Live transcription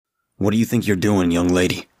What do you think you're doing, young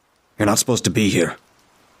lady? You're not supposed to be here,"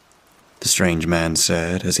 the strange man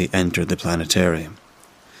said as he entered the planetarium.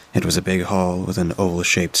 It was a big hall with an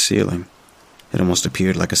oval-shaped ceiling. It almost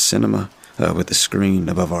appeared like a cinema, with the screen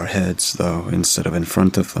above our heads, though, instead of in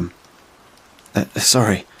front of them.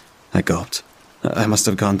 Sorry," I gulped. "I must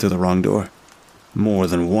have gone through the wrong door." "More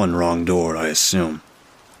than one wrong door, I assume."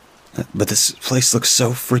 "But this place looks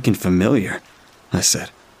so freaking familiar," I said,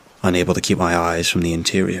 unable to keep my eyes from the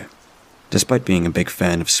interior. Despite being a big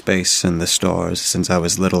fan of space and the stars since I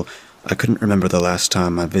was little, I couldn't remember the last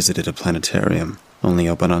time I visited a planetarium, only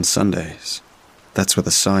open on Sundays. That's what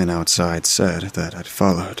the sign outside said that I'd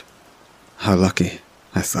followed. How lucky,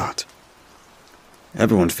 I thought.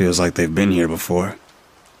 "Everyone feels like they've been here before.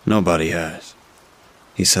 Nobody has."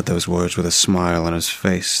 He said those words with a smile on his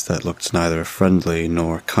face that looked neither friendly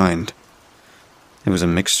nor kind. It was a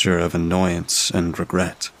mixture of annoyance and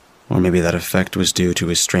regret, or maybe that effect was due to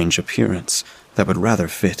his strange appearance that would rather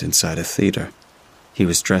fit inside a theater. He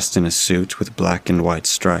was dressed in a suit with black and white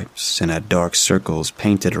stripes and had dark circles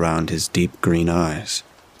painted around his deep green eyes.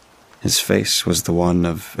 His face was the one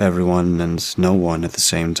of everyone and no one at the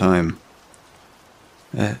same time.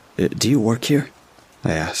 Do you work here?"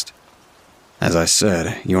 I asked. "As I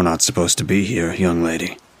said, you're not supposed to be here, young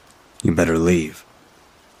lady. You better leave."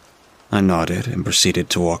 I nodded and proceeded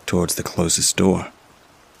to walk towards the closest door.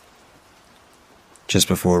 Just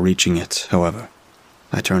before reaching it, however,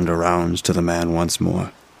 I turned around to the man once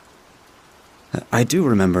more. "I do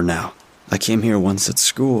remember now. I came here once at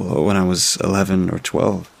school when I was 11 or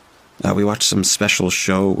 12. We watched some special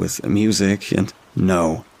show with music and—"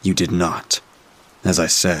 "No, you did not. As I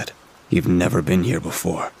said, you've never been here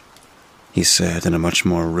before," he said in a much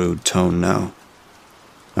more rude tone now.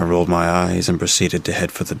 I rolled my eyes and proceeded to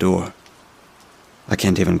head for the door. I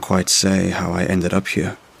can't even quite say how I ended up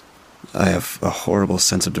here. I have a horrible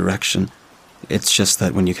sense of direction. It's just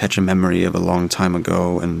that when you catch a memory of a long time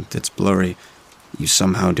ago and it's blurry, you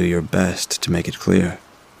somehow do your best to make it clear.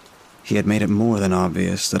 He had made it more than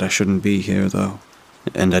obvious that I shouldn't be here, though,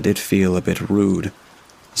 and I did feel a bit rude,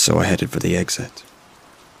 so I headed for the exit.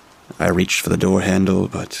 I reached for the door handle,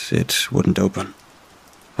 but it wouldn't open.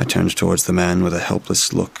 I turned towards the man with a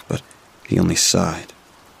helpless look, but he only sighed.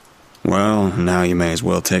 "Well, now you may as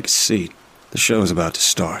well take a seat. The show's about to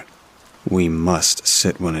start. We must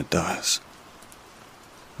sit when it does."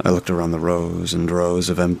 I looked around the rows and rows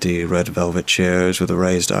of empty red velvet chairs with a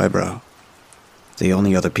raised eyebrow. The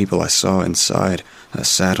only other people I saw inside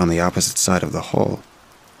sat on the opposite side of the hall,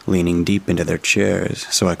 leaning deep into their chairs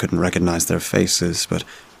so I couldn't recognize their faces, but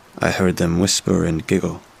I heard them whisper and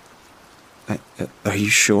giggle. Are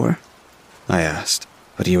you sure?" I asked,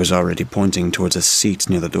 but he was already pointing towards a seat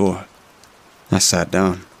near the door. I sat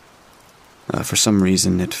down. For some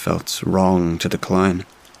reason, it felt wrong to decline,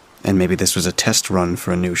 and maybe this was a test run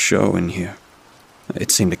for a new show in here.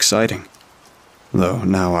 It seemed exciting, though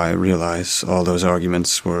now I realize all those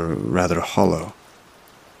arguments were rather hollow.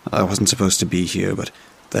 I wasn't supposed to be here, but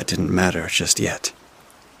that didn't matter just yet.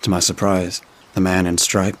 To my surprise, the man in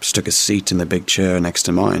stripes took a seat in the big chair next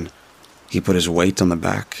to mine. He put his weight on the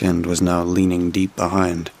back and was now leaning deep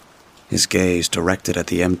behind, his gaze directed at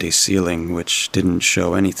the empty ceiling, which didn't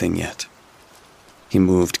show anything yet. He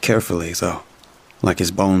moved carefully, though, like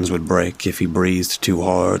his bones would break if he breathed too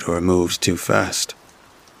hard or moved too fast.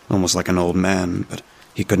 Almost like an old man, but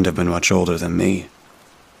he couldn't have been much older than me.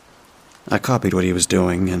 I copied what he was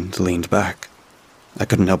doing and leaned back. I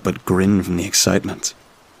couldn't help but grin from the excitement.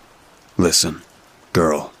 "Listen,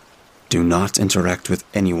 girl, do not interact with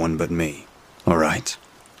anyone but me, all right?"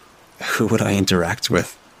 "Who would I interact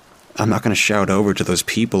with? I'm not going to shout over to those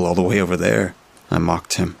people all the way over there," I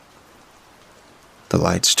mocked him. The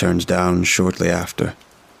lights turned down shortly after.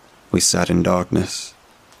 We sat in darkness.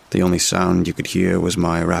 The only sound you could hear was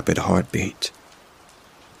my rapid heartbeat.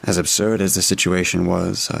 As absurd as the situation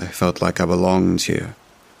was, I felt like I belonged here.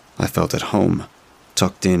 I felt at home,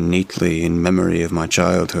 tucked in neatly in memory of my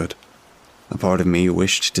childhood. A part of me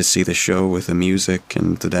wished to see the show with the music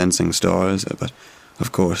and the dancing stars, but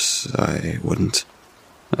of course I wouldn't.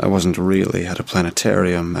 I wasn't really at a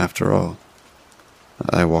planetarium after all.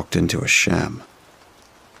 I walked into a sham.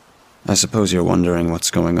 I suppose you're wondering what's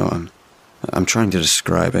going on. I'm trying to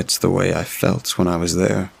describe it the way I felt when I was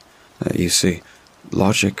there. You see,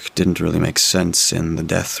 logic didn't really make sense in the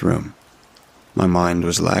death room. My mind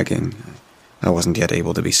was lagging. I wasn't yet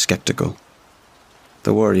able to be skeptical.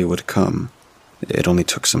 The worry would come. It only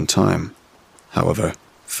took some time. However,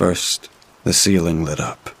 first, the ceiling lit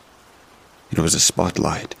up. It was a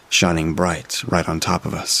spotlight shining bright right on top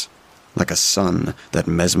of us, like a sun that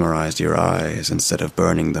mesmerized your eyes instead of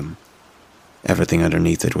burning them. Everything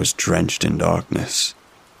underneath it was drenched in darkness,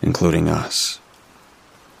 including us.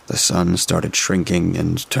 The sun started shrinking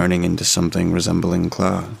and turning into something resembling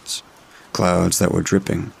clouds. Clouds that were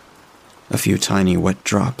dripping. A few tiny wet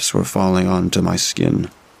drops were falling onto my skin.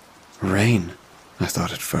 Rain, I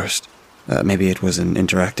thought at first. Maybe it was an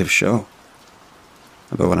interactive show.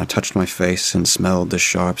 But when I touched my face and smelled the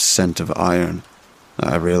sharp scent of iron,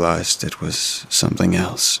 I realized it was something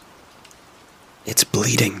else. "It's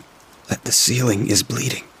bleeding. The ceiling is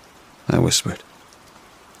bleeding," I whispered.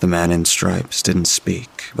 The man in stripes didn't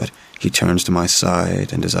speak, but he turned to my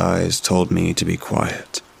side and his eyes told me to be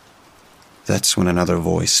quiet. That's when another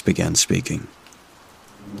voice began speaking.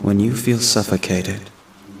 "When you feel suffocated,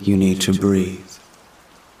 you need to breathe."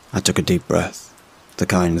 I took a deep breath, the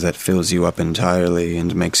kind that fills you up entirely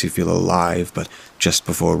and makes you feel alive, but just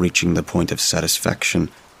before reaching the point of satisfaction,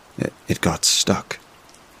 it got stuck.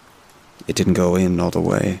 It didn't go in all the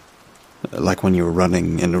way, like when you're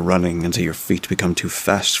running and running until your feet become too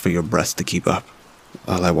fast for your breath to keep up.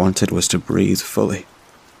 All I wanted was to breathe fully.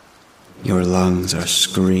 "Your lungs are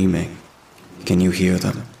screaming. Can you hear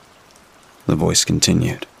them?" The voice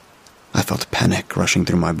continued. I felt panic rushing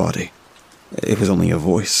through my body. It was only a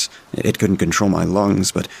voice. It couldn't control my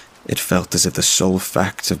lungs, but it felt as if the sole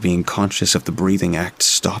fact of being conscious of the breathing act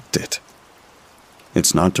stopped it.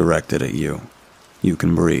 "It's not directed at you. You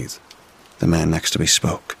can breathe," the man next to me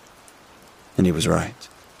spoke. And he was right.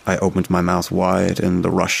 I opened my mouth wide, and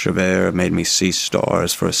the rush of air made me see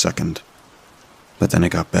stars for a second. But then it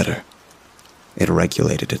got better. It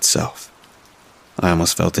regulated itself. I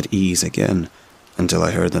almost felt at ease again, until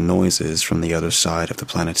I heard the noises from the other side of the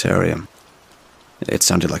planetarium. It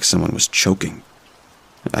sounded like someone was choking.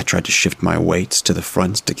 I tried to shift my weight to the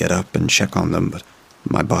front to get up and check on them, but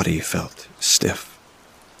my body felt stiff.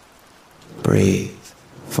 "Breathe,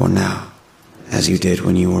 for now, as you did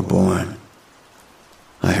when you were born."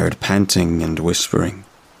 I heard panting and whispering,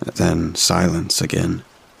 then silence again.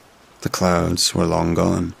 The clouds were long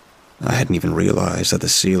gone. I hadn't even realized that the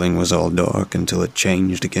ceiling was all dark until it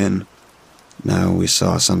changed again. Now we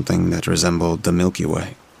saw something that resembled the Milky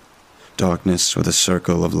Way. Darkness with a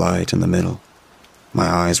circle of light in the middle. My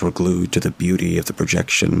eyes were glued to the beauty of the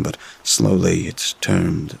projection, but slowly it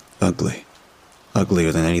turned ugly.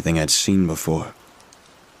 Uglier than anything I'd seen before.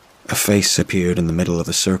 A face appeared in the middle of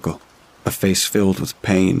the circle. A face filled with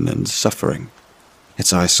pain and suffering.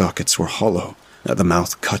 Its eye sockets were hollow, the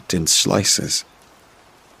mouth cut in slices.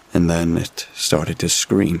 And then it started to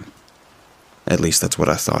scream. At least that's what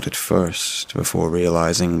I thought at first, before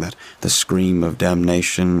realizing that the scream of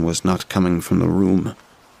damnation was not coming from the room.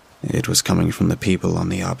 It was coming from the people on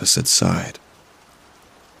the opposite side.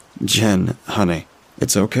 "Jen, honey,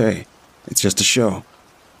 it's okay. It's just a show,"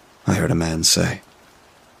 I heard a man say.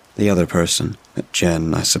 The other person,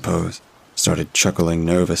 Jen, I suppose, started chuckling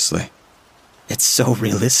nervously. "It's so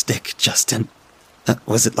realistic, Justin.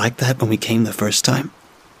 Was it like that when we came the first time?"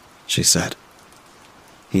 she said.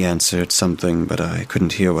 He answered something, but I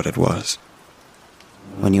couldn't hear what it was.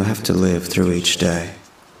 "When you have to live through each day,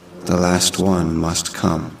 the last one must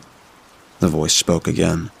come." The voice spoke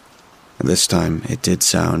again. This time it did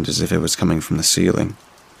sound as if it was coming from the ceiling.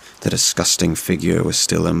 The disgusting figure was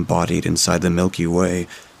still embodied inside the Milky Way,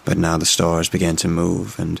 but now the stars began to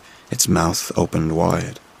move, and its mouth opened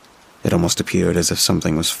wide. It almost appeared as if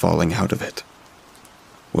something was falling out of it.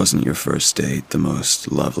 "Wasn't your first date the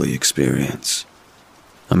most lovely experience?"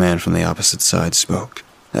 A man from the opposite side spoke.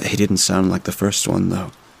 He didn't sound like the first one,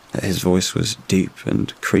 though. His voice was deep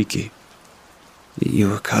and creaky. "You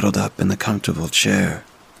were cuddled up in the comfortable chair,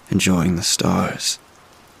 enjoying the stars."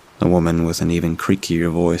 A woman with an even creakier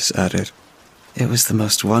voice added, "It was the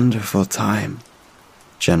most wonderful time,"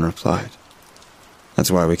 Jen replied.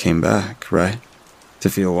 "That's why we came back, right? To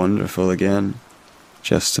feel wonderful again,"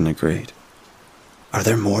 Justin agreed. "Are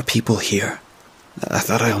there more people here? I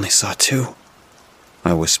thought I only saw 2.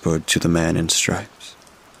 I whispered to the man in stripes.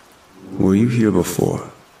 "Were you here before?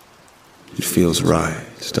 It feels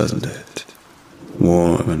right, doesn't it?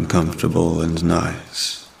 Warm and comfortable and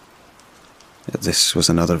nice." This was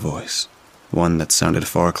another voice, one that sounded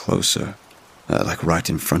far closer, like right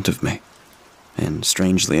in front of me. And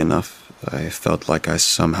strangely enough, I felt like I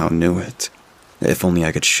somehow knew it. If only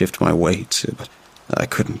I could shift my weight, but I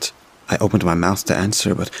couldn't. I opened my mouth to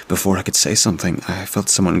answer, but before I could say something, I felt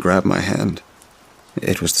someone grab my hand.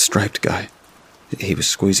 It was the striped guy. He was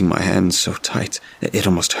squeezing my hand so tight, it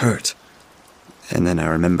almost hurt. And then I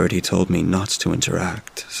remembered he told me not to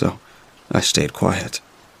interact, so I stayed quiet.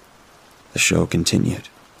 The show continued.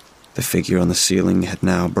 The figure on the ceiling had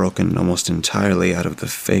now broken almost entirely out of the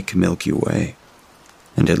fake Milky Way,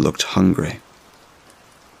 and it looked hungry.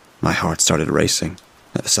 My heart started racing.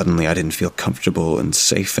 Suddenly I didn't feel comfortable and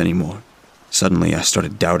safe anymore. Suddenly I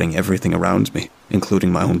started doubting everything around me,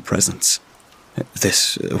 including my own presence.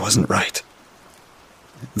 This wasn't right.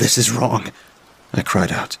 "This is wrong," I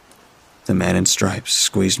cried out. The man in stripes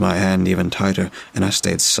squeezed my hand even tighter, and I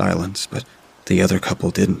stayed silent, but the other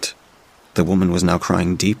couple didn't. The woman was now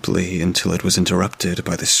crying deeply until it was interrupted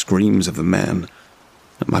by the screams of the man.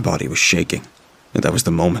 My body was shaking. That was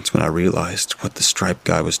the moment when I realized what the striped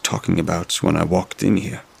guy was talking about when I walked in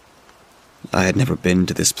here. I had never been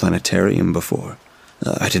to this planetarium before.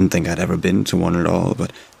 I didn't think I'd ever been to one at all,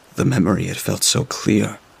 but the memory had felt so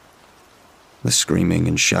clear. The screaming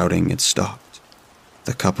and shouting had stopped.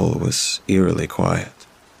 The couple was eerily quiet.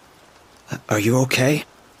 "Are you okay?"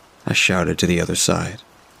 I shouted to the other side.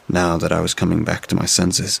 Now that I was coming back to my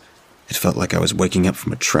senses, it felt like I was waking up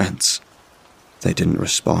from a trance. They didn't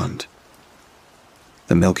respond.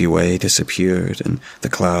 The Milky Way disappeared, and the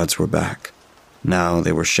clouds were back. Now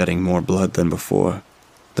they were shedding more blood than before,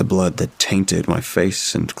 the blood that tainted my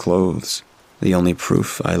face and clothes, the only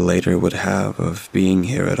proof I later would have of being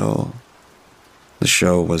here at all. The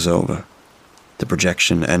show was over. The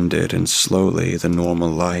projection ended, and slowly the normal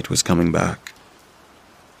light was coming back.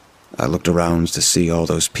 I looked around to see all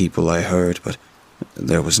those people I heard, but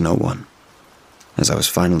there was no one. As I was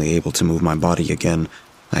finally able to move my body again,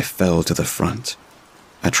 I fell to the front.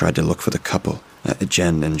 I tried to look for the couple,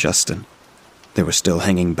 Jen and Justin. They were still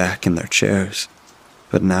hanging back in their chairs,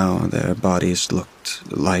 but now their bodies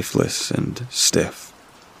looked lifeless and stiff.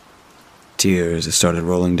 Tears started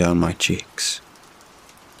rolling down my cheeks.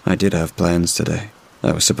 I did have plans today.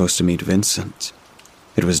 I was supposed to meet Vincent.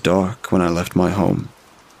 It was dark when I left my home.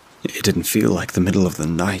 It didn't feel like the middle of the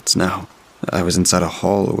night now. I was inside a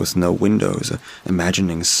hall with no windows,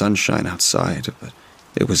 imagining sunshine outside, but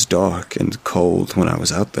it was dark and cold when I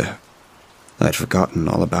was out there. I'd forgotten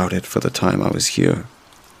all about it for the time I was here.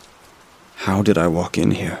 How did I walk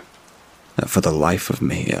in here? For the life of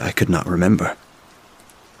me, I could not remember.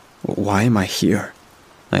 "Why am I here?"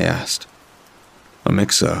 I asked. "A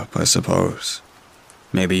mix-up, I suppose.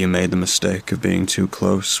 Maybe you made the mistake of being too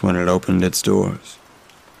close when it opened its doors.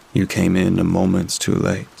 You came in a moment too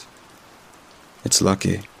late. It's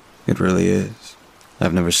lucky, it really is.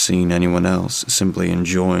 I've never seen anyone else simply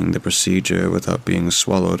enjoying the procedure without being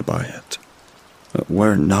swallowed by it.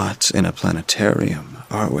 We're not in a planetarium,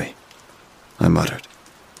 are we?" I muttered.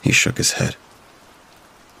 He shook his head.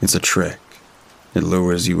 "It's a trick. It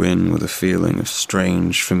lures you in with a feeling of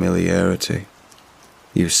strange familiarity.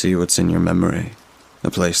 You see what's in your memory,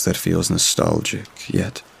 a place that feels nostalgic,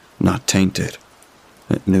 yet not tainted.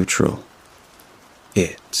 Neutral.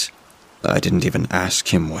 It. I didn't even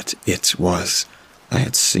ask him what it was. I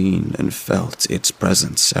had seen and felt its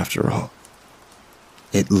presence, after all.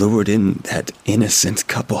 It lured in that innocent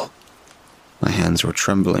couple." My hands were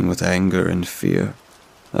trembling with anger and fear.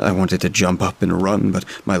 I wanted to jump up and run, but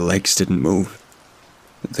my legs didn't move.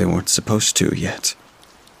 They weren't supposed to yet.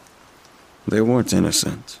 They weren't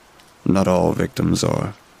innocent. Not all victims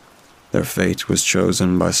are. Their fate was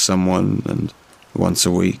chosen by someone, and once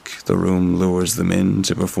a week the room lures them in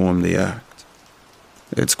to perform the act.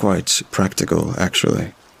 It's quite practical,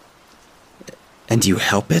 actually. "And you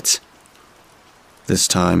help it?" This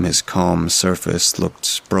time his calm surface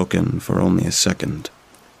looked broken for only a second.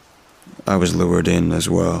 I was lured in as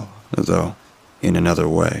well, though in another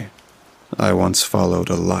way. I once followed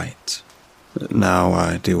a light. Now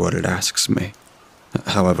I do what it asks me.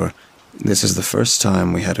 However, this is the first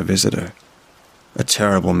time we had a visitor. A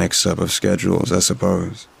terrible mix-up of schedules, I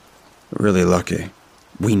suppose. Really lucky.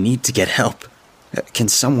 "We need to get help. Can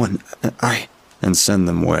someone... And send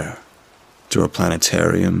them where? To a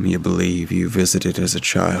planetarium you believe you visited as a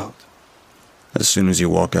child. As soon as you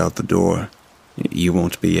walk out the door, you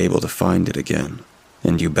won't be able to find it again,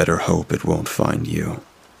 and you better hope it won't find you."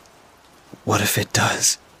 "What if it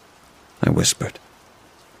does?" I whispered.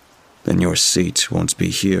 "Then your seat won't be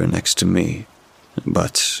here next to me,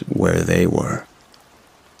 but where they were."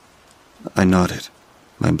 I nodded,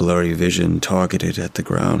 my blurry vision targeted at the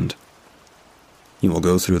ground. "You will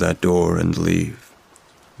go through that door and leave.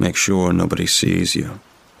 Make sure nobody sees you.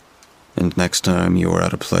 And next time you are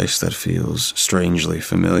at a place that feels strangely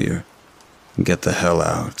familiar, get the hell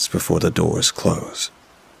out before the doors close."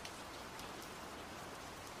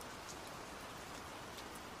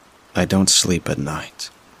 I don't sleep at night.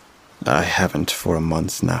 I haven't for a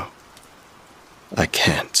month now. I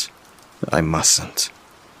can't. I mustn't.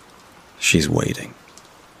 She's waiting.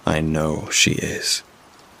 I know she is.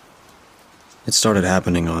 It started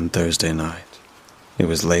happening on Thursday night. It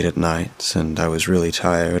was late at night, and I was really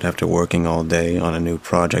tired after working all day on a new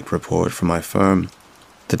project report for my firm.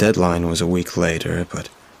 The deadline was a week later, but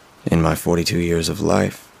in my 42 years of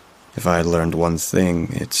life, if I had learned one thing,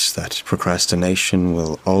 it's that procrastination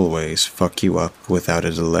will always fuck you up without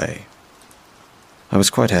a delay. I was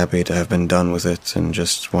quite happy to have been done with it and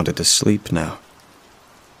just wanted to sleep now.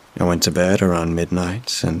 I went to bed around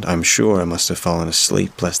midnight, and I'm sure I must have fallen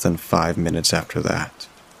asleep less than 5 minutes after that.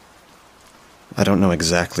 I don't know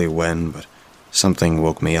exactly when, but something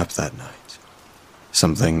woke me up that night.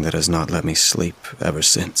 Something that has not let me sleep ever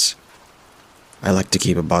since. I like to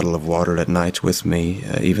keep a bottle of water at night with me,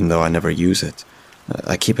 even though I never use it.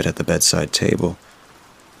 I keep it at the bedside table,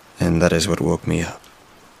 and that is what woke me up.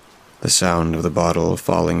 The sound of the bottle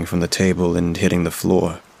falling from the table and hitting the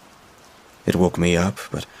floor. It woke me up,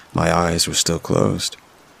 but my eyes were still closed.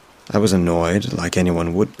 I was annoyed, like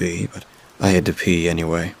anyone would be, but I had to pee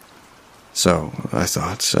anyway. So I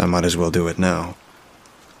thought I might as well do it now.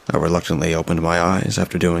 I reluctantly opened my eyes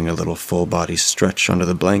after doing a little full-body stretch under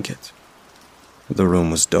the blanket. The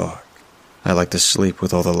room was dark. I like to sleep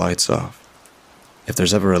with all the lights off. If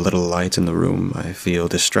there's ever a little light in the room, I feel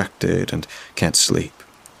distracted and can't sleep.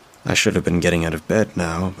 I should have been getting out of bed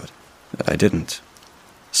now, but I didn't.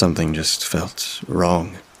 Something just felt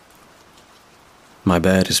wrong. My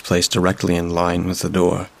bed is placed directly in line with the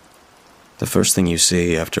door. The first thing you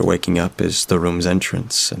see after waking up is the room's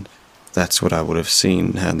entrance, and that's what I would have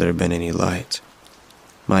seen had there been any light.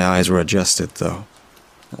 My eyes were adjusted, though.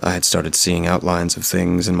 I had started seeing outlines of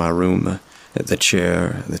things in my room, the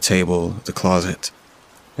chair, the table, the closet,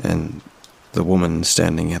 and the woman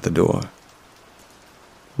standing at the door.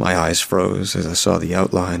 My eyes froze as I saw the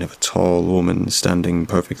outline of a tall woman standing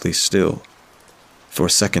perfectly still. For a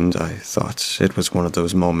second, I thought it was one of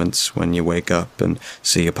those moments when you wake up and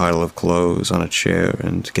see a pile of clothes on a chair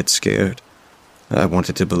and get scared. I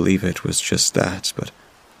wanted to believe it was just that, but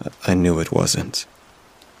I knew it wasn't.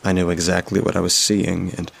 I knew exactly what I was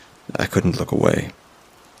seeing, and I couldn't look away.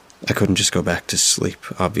 I couldn't just go back to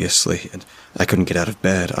sleep, obviously, and I couldn't get out of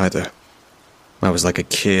bed either. I was like a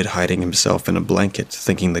kid hiding himself in a blanket,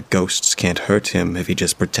 thinking the ghosts can't hurt him if he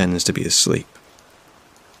just pretends to be asleep.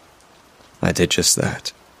 I did just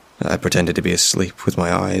that. I pretended to be asleep with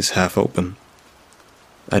my eyes half open.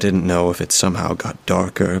 I didn't know if it somehow got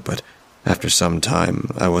darker, but after some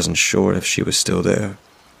time, I wasn't sure if she was still there.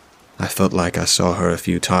 I felt like I saw her a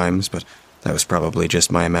few times, but that was probably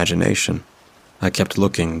just my imagination. I kept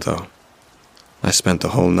looking, though. I spent the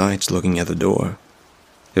whole night looking at the door.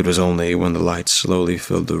 It was only when the light slowly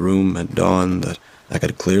filled the room at dawn that I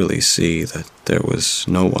could clearly see that there was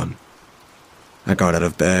no one. I got out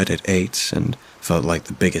of bed at 8 and felt like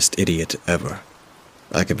the biggest idiot ever.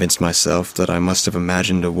 I convinced myself that I must have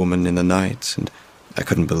imagined a woman in the night, and I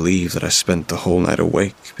couldn't believe that I spent the whole night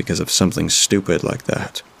awake because of something stupid like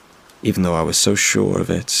that. Even though I was so sure of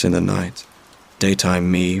it in the night, daytime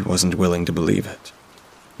me wasn't willing to believe it.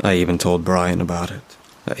 I even told Brian about it.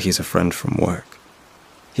 He's a friend from work.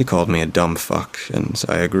 He called me a dumb fuck, and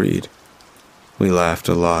I agreed. We laughed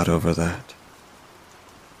a lot over that.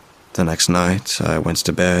 The next night, I went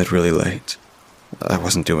to bed really late. I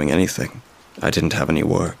wasn't doing anything. I didn't have any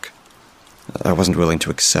work. I wasn't willing to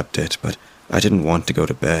accept it, but I didn't want to go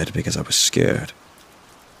to bed because I was scared.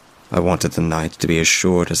 I wanted the night to be as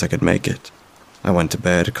short as I could make it. I went to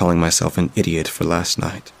bed calling myself an idiot for last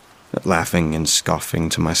night, laughing and scoffing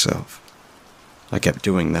to myself. I kept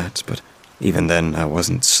doing that, but even then I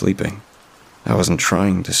wasn't sleeping. I wasn't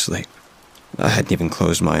trying to sleep. I hadn't even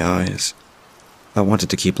closed my eyes. I wanted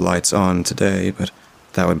to keep lights on today, but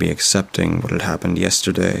that would be accepting what had happened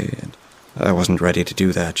yesterday, and I wasn't ready to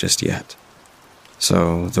do that just yet.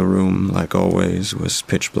 So the room, like always, was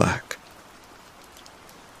pitch black.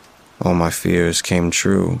 All my fears came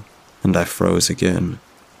true, and I froze again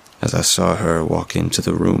as I saw her walk into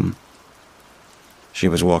the room. She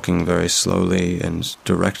was walking very slowly and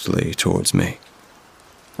directly towards me.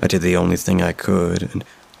 I did the only thing I could and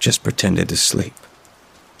just pretended to sleep.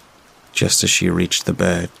 Just as she reached the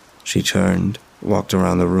bed, she turned, walked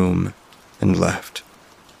around the room, and left.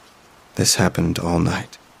 This happened all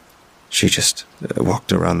night. She just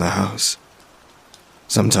walked around the house.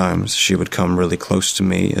 Sometimes she would come really close to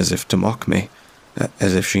me as if to mock me,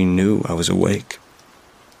 as if she knew I was awake.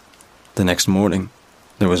 The next morning,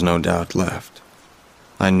 there was no doubt left.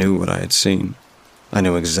 I knew what I had seen. I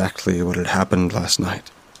knew exactly what had happened last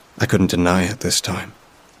night. I couldn't deny it this time.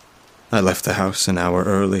 I left the house an hour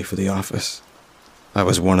early for the office. I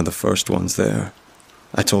was one of the first ones there.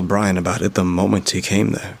 I told Brian about it the moment he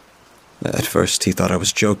came there. At first he thought I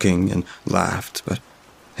was joking and laughed, but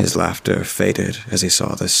his laughter faded as he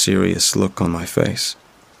saw the serious look on my face.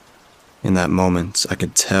 In that moment, I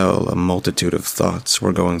could tell a multitude of thoughts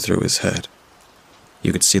were going through his head.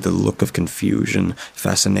 You could see the look of confusion,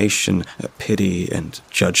 fascination, pity, and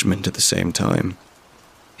judgment at the same time.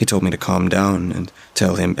 He told me to calm down and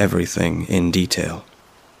tell him everything in detail.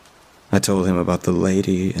 I told him about the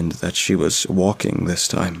lady and that she was walking this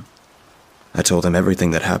time. I told him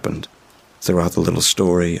everything that happened. Throughout the little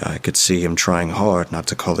story, I could see him trying hard not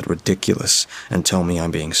to call it ridiculous and tell me I'm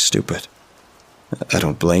being stupid. I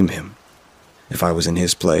don't blame him. If I was in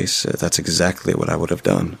his place, that's exactly what I would have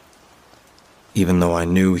done. Even though I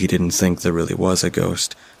knew he didn't think there really was a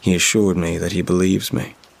ghost, he assured me that he believes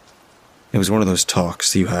me. It was one of those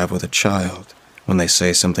talks that you have with a child, when they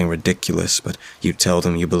say something ridiculous, but you tell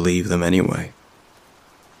them you believe them anyway.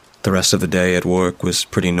 The rest of the day at work was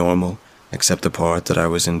pretty normal, except the part that I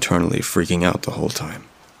was internally freaking out the whole time.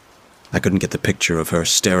 I couldn't get the picture of her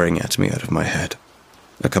staring at me out of my head.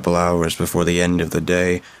 A couple hours before the end of the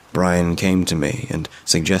day, Brian came to me and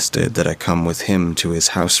suggested that I come with him to his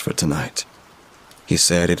house for tonight. He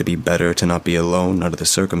said it'd be better to not be alone under the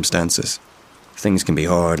circumstances. Things can be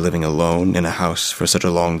hard living alone in a house for such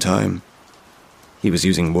a long time. He was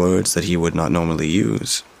using words that he would not normally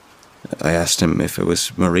use. I asked him if it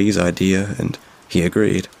was Marie's idea, and he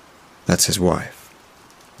agreed. That's his wife.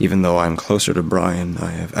 Even though I'm closer to Brian,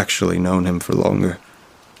 I have actually known him for longer.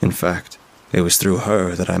 In fact, it was through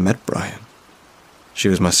her that I met Brian. She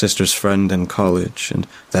was my sister's friend in college, and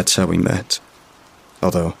that's how we met.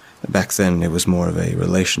 Although, back then it was more of a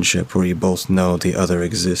relationship where you both know the other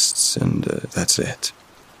exists, and that's it.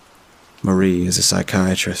 Marie is a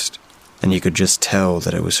psychiatrist, and you could just tell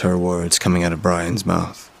that it was her words coming out of Brian's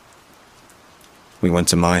mouth. We went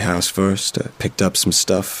to my house first, picked up some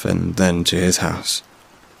stuff, and then to his house.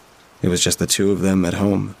 It was just the two of them at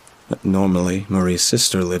home. Normally, Marie's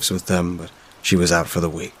sister lives with them, but she was out for the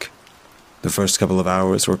week. The first couple of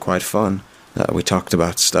hours were quite fun. We talked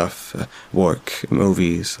about stuff, work,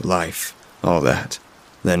 movies, life, all that.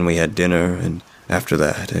 Then we had dinner, and after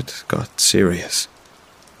that, it got serious.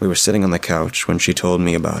 We were sitting on the couch when she told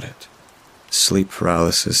me about it. Sleep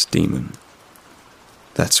paralysis demon.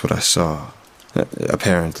 That's what I saw.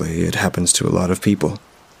 Apparently, it happens to a lot of people.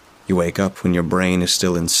 You wake up when your brain is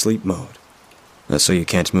still in sleep mode. So you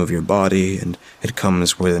can't move your body, and it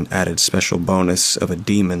comes with an added special bonus of a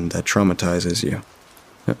demon that traumatizes you.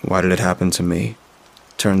 Why did it happen to me?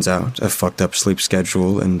 Turns out, a fucked up sleep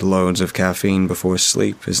schedule and loads of caffeine before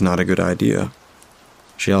sleep is not a good idea.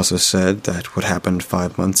 She also said that what happened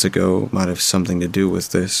 5 months ago might have something to do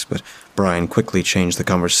with this, but Brian quickly changed the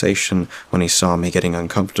conversation when he saw me getting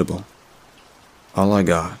uncomfortable. All I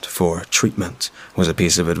got for treatment was a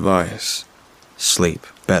piece of advice. Sleep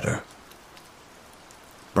better.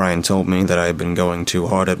 Brian told me that I had been going too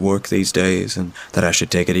hard at work these days and that I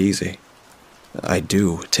should take it easy. I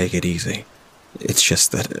do take it easy. It's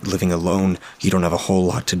just that living alone, you don't have a whole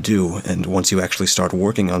lot to do, and once you actually start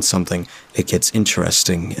working on something, it gets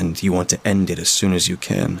interesting and you want to end it as soon as you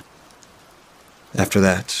can. After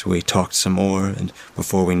that, we talked some more, and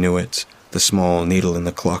before we knew it, the small needle in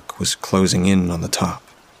the clock was closing in on the top.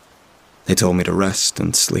 They told me to rest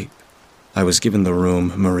and sleep. I was given the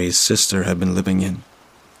room Marie's sister had been living in.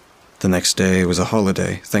 The next day was a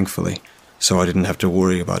holiday, thankfully, so I didn't have to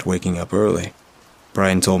worry about waking up early.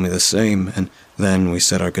 Brian told me the same, and then we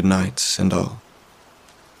said our goodnights and all.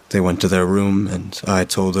 They went to their room, and I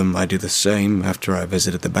told them I'd do the same after I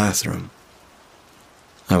visited the bathroom.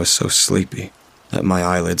 I was so sleepy that my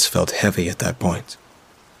eyelids felt heavy at that point.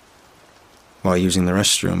 While using the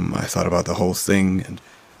restroom, I thought about the whole thing and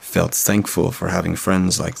felt thankful for having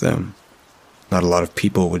friends like them. Not a lot of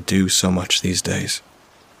people would do so much these days.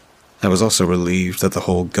 I was also relieved that the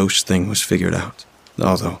whole ghost thing was figured out,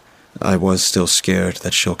 although I was still scared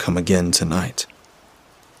that she'll come again tonight.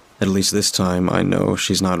 At least this time I know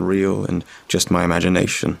she's not real and just my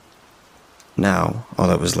imagination. Now, all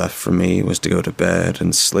that was left for me was to go to bed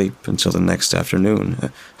and sleep until the next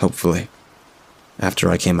afternoon, hopefully. After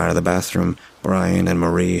I came out of the bathroom, Brian and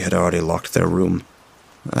Marie had already locked their room.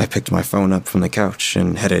 I picked my phone up from the couch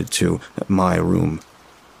and headed to my room.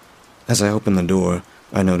 As I opened the door,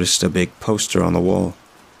 I noticed a big poster on the wall.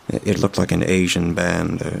 It looked like an Asian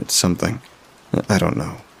band or something. I don't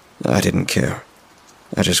know. I didn't care.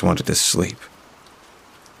 I just wanted to sleep.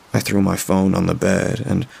 I threw my phone on the bed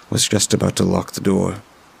and was just about to lock the door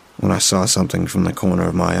when I saw something from the corner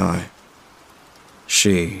of my eye.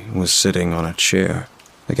 She was sitting on a chair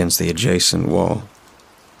against the adjacent wall.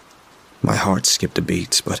 My heart skipped a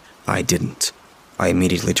beat, but I didn't. I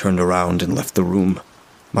immediately turned around and left the room.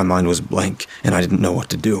 My mind was blank, and I didn't know what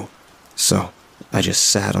to do. So, I just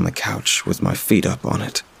sat on the couch with my feet up on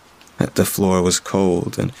it. The floor was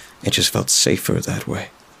cold, and it just felt safer that way.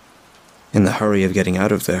 In the hurry of getting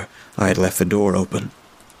out of there, I had left the door open.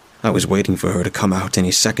 I was waiting for her to come out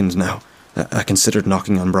any second now. I considered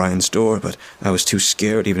knocking on Brian's door, but I was too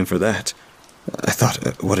scared even for that. I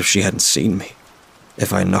thought, what if she hadn't seen me?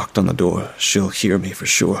 If I knocked on the door, she'll hear me for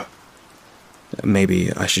sure.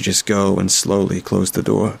 Maybe I should just go and slowly close the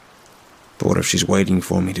door. But what if she's waiting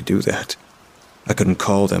for me to do that? I couldn't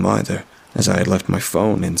call them either, as I had left my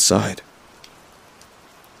phone inside.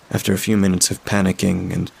 After a few minutes of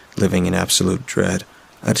panicking and living in absolute dread,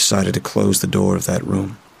 I decided to close the door of that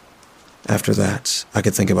room. After that, I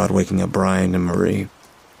could think about waking up Brian and Marie.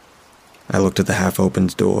 I looked at the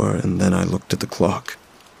half-opened door, and then I looked at the clock.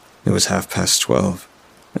 It was 12:30.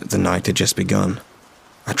 The night had just begun.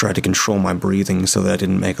 I tried to control my breathing so that I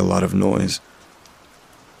didn't make a lot of noise.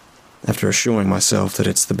 After assuring myself that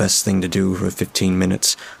it's the best thing to do for 15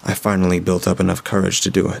 minutes, I finally built up enough courage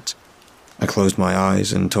to do it. I closed my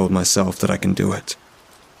eyes and told myself that I can do it.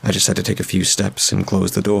 I just had to take a few steps and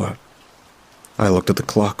close the door. I looked at the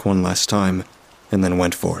clock one last time, and then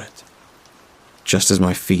went for it. Just as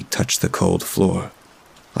my feet touched the cold floor,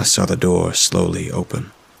 I saw the door slowly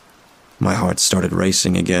open. My heart started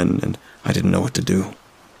racing again, and I didn't know what to do.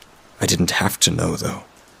 I didn't have to know, though.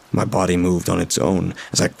 My body moved on its own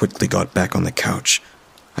as I quickly got back on the couch.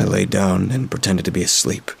 I lay down and pretended to be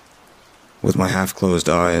asleep. With my half-closed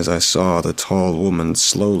eyes, I saw the tall woman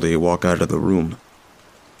slowly walk out of the room.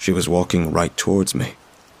 She was walking right towards me.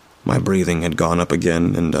 My breathing had gone up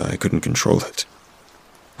again, and I couldn't control it.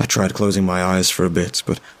 I tried closing my eyes for a bit,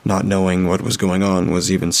 but not knowing what was going on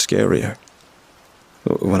was even scarier.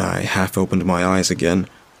 When I half-opened my eyes again,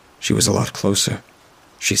 she was a lot closer.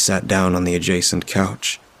 She sat down on the adjacent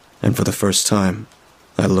couch, and for the first time,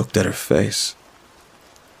 I looked at her face.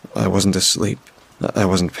 I wasn't asleep. I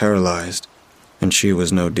wasn't paralyzed, and she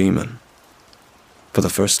was no demon. For the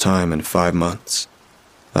first time in 5 months,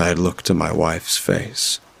 I had looked at my wife's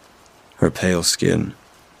face. Her pale skin,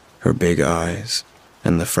 her big eyes,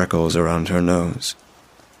 and the freckles around her nose.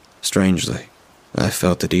 Strangely, I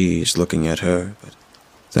felt at ease looking at her, but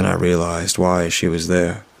then I realized why she was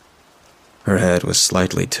there. Her head was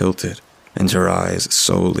slightly tilted, and her eyes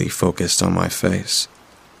solely focused on my face.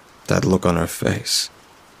 That look on her face,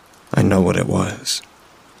 I know what it was.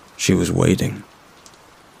 She was waiting.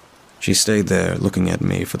 She stayed there looking at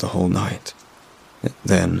me for the whole night.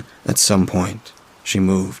 Then, at some point, she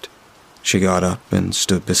moved. She got up and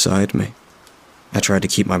stood beside me. I tried to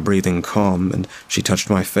keep my breathing calm, and she touched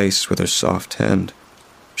my face with her soft hand.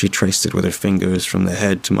 She traced it with her fingers from the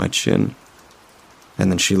head to my chin.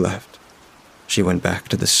 And then she left. She went back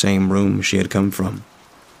to the same room she had come from.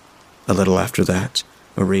 A little after that,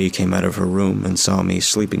 Marie came out of her room and saw me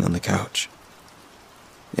sleeping on the couch.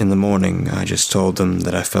 In the morning, I just told them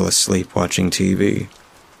that I fell asleep watching TV.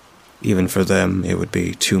 Even for them, it would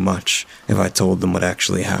be too much if I told them what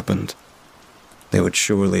actually happened. They would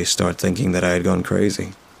surely start thinking that I had gone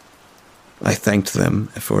crazy. I thanked them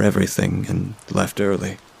for everything and left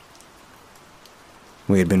early.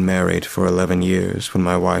 We had been married for 11 years when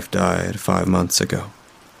my wife died 5 months ago.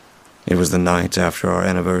 It was the night after our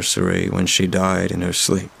anniversary when she died in her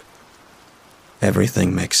sleep.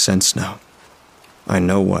 Everything makes sense now. I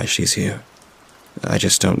know why she's here. I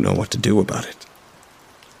just don't know what to do about it.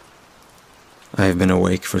 I have been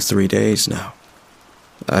awake for 3 days now.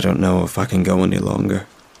 I don't know if I can go any longer.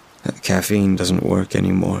 Caffeine doesn't work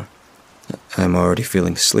anymore. I'm already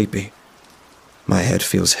feeling sleepy. My head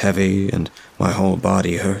feels heavy and my whole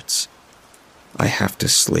body hurts. I have to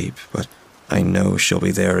sleep, but I know she'll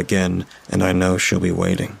be there again, and I know she'll be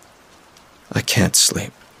waiting. I can't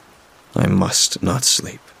sleep. I must not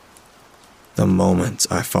sleep. The moment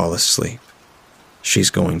I fall asleep,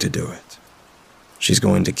 she's going to do it. She's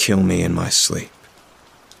going to kill me in my sleep.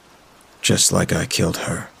 Just like I killed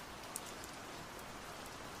her.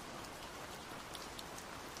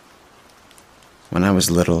 When I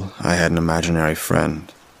was little, I had an imaginary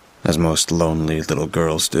friend, as most lonely little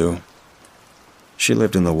girls do. She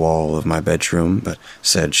lived in the wall of my bedroom, but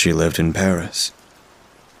said she lived in Paris.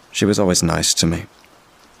 She was always nice to me.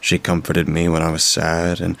 She comforted me when I was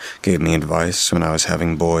sad and gave me advice when I was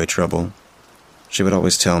having boy trouble. She would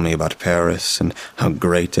always tell me about Paris and how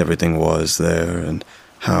great everything was there and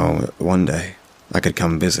how, one day, I could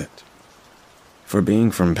come visit. For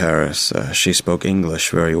being from Paris, she spoke English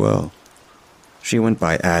very well. She went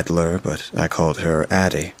by Adler, but I called her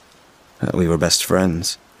Addie. We were best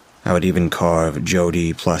friends. I would even carve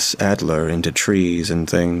Jody plus Adler into trees and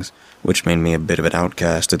things, which made me a bit of an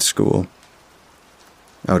outcast at school.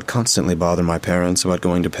 I would constantly bother my parents about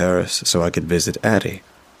going to Paris so I could visit Addie.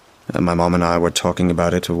 My mom and I were talking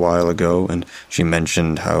about it a while ago, and she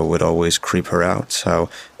mentioned how it would always creep her out, how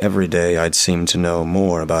every day I'd seem to know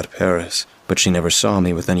more about Paris, but she never saw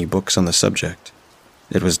me with any books on the subject.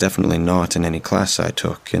 It was definitely not in any class I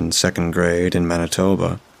took in 2nd grade in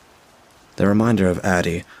Manitoba. The reminder of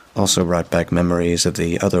Addie also brought back memories of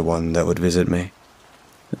the other one that would visit me.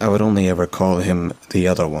 I would only ever call him the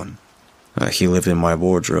other one. He lived in my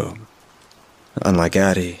wardrobe. Unlike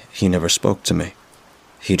Addie, he never spoke to me.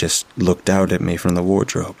 He just looked out at me from the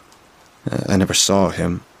wardrobe. I never saw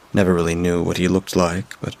him, never really knew what he looked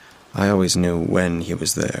like, but I always knew when he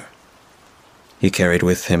was there. He carried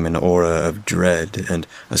with him an aura of dread and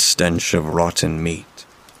a stench of rotten meat.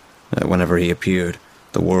 Whenever he appeared,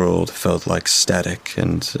 the world felt like static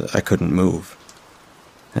and I couldn't move.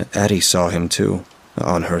 Addie saw him too,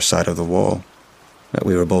 on her side of the wall.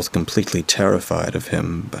 We were both completely terrified of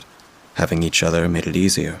him, but having each other made it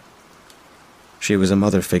easier. She was a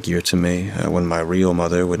mother figure to me when my real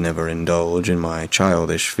mother would never indulge in my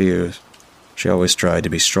childish fears. She always tried to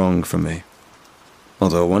be strong for me.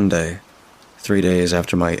 Although one day, 3 days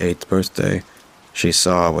after my 8th birthday, she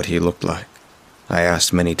saw what he looked like. I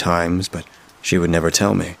asked many times, but she would never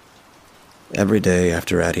tell me. Every day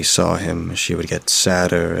after Addie saw him, she would get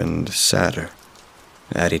sadder and sadder.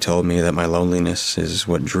 Addie told me that my loneliness is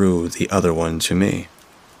what drew the other one to me.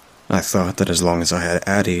 I thought that as long as I had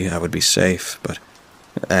Addie, I would be safe, but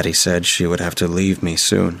Addie said she would have to leave me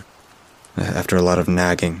soon. After a lot of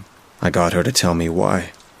nagging, I got her to tell me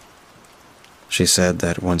why. She said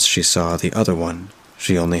that once she saw the other one,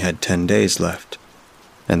 she only had 10 days left,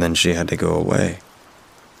 and then she had to go away.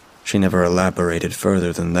 She never elaborated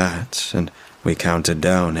further than that, and we counted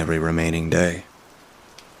down every remaining day.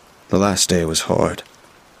 The last day was hard.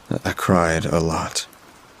 I cried a lot.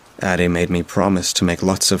 Addie made me promise to make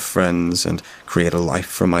lots of friends and create a life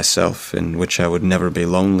for myself in which I would never be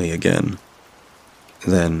lonely again.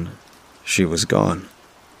 Then, she was gone.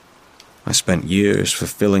 I spent years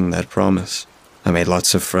fulfilling that promise. I made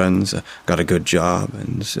lots of friends, got a good job,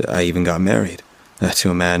 and I even got married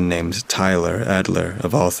to a man named Tyler Adler,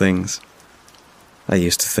 of all things. I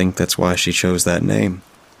used to think that's why she chose that name,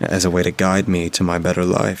 as a way to guide me to my better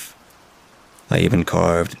life. I even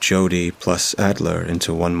carved Jody plus Adler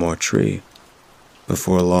into one more tree.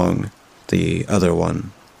 Before long, the other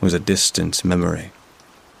one was a distant memory.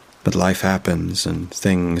 But life happens, and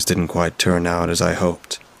things didn't quite turn out as I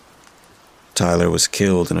hoped. Tyler was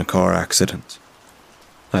killed in a car accident.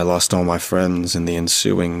 I lost all my friends in the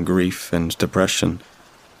ensuing grief and depression.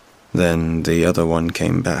 Then the other one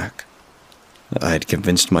came back. I had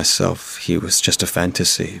convinced myself he was just a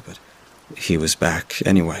fantasy, but he was back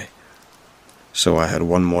anyway. So I had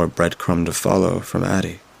one more breadcrumb to follow from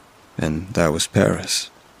Addie, and that was Paris.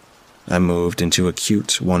 I moved into a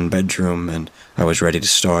cute one-bedroom, and I was ready to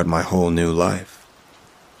start my whole new life.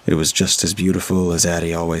 It was just as beautiful as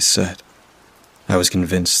Addie always said. I was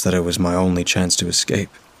convinced that it was my only chance to escape.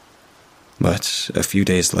 But a few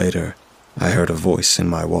days later, I heard a voice in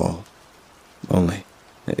my wall. Only,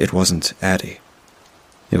 it wasn't Addie.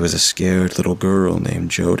 It was a scared little girl named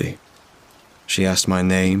Jody. She asked my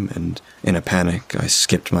name, and in a panic, I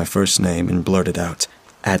skipped my first name and blurted out,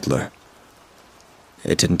 Adler.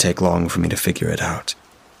 It didn't take long for me to figure it out.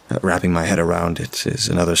 Wrapping my head around it is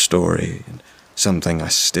another story, and something I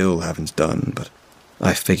still haven't done, but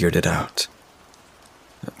I figured it out.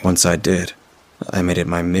 Once I did, I made it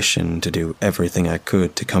my mission to do everything I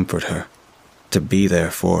could to comfort her, to be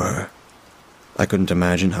there for her. I couldn't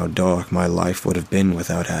imagine how dark my life would have been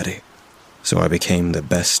without Addie, so I became the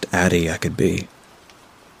best Addie I could be.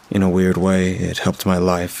 In a weird way, it helped my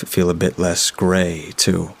life feel a bit less gray,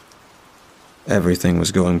 too. Everything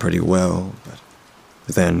was going pretty well, but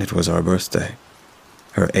then it was our birthday.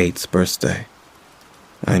 Her 8th birthday.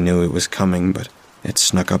 I knew it was coming, but it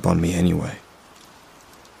snuck up on me anyway.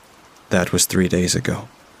 That was 3 days ago.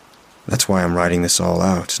 That's why I'm writing this all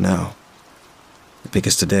out now.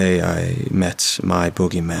 Because today I met my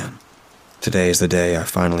boogeyman. Today is the day I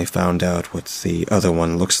finally found out what the other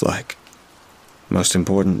one looks like. Most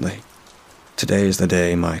importantly, today is the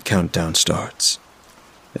day my countdown starts.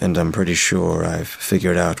 And I'm pretty sure I've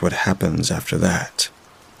figured out what happens after that.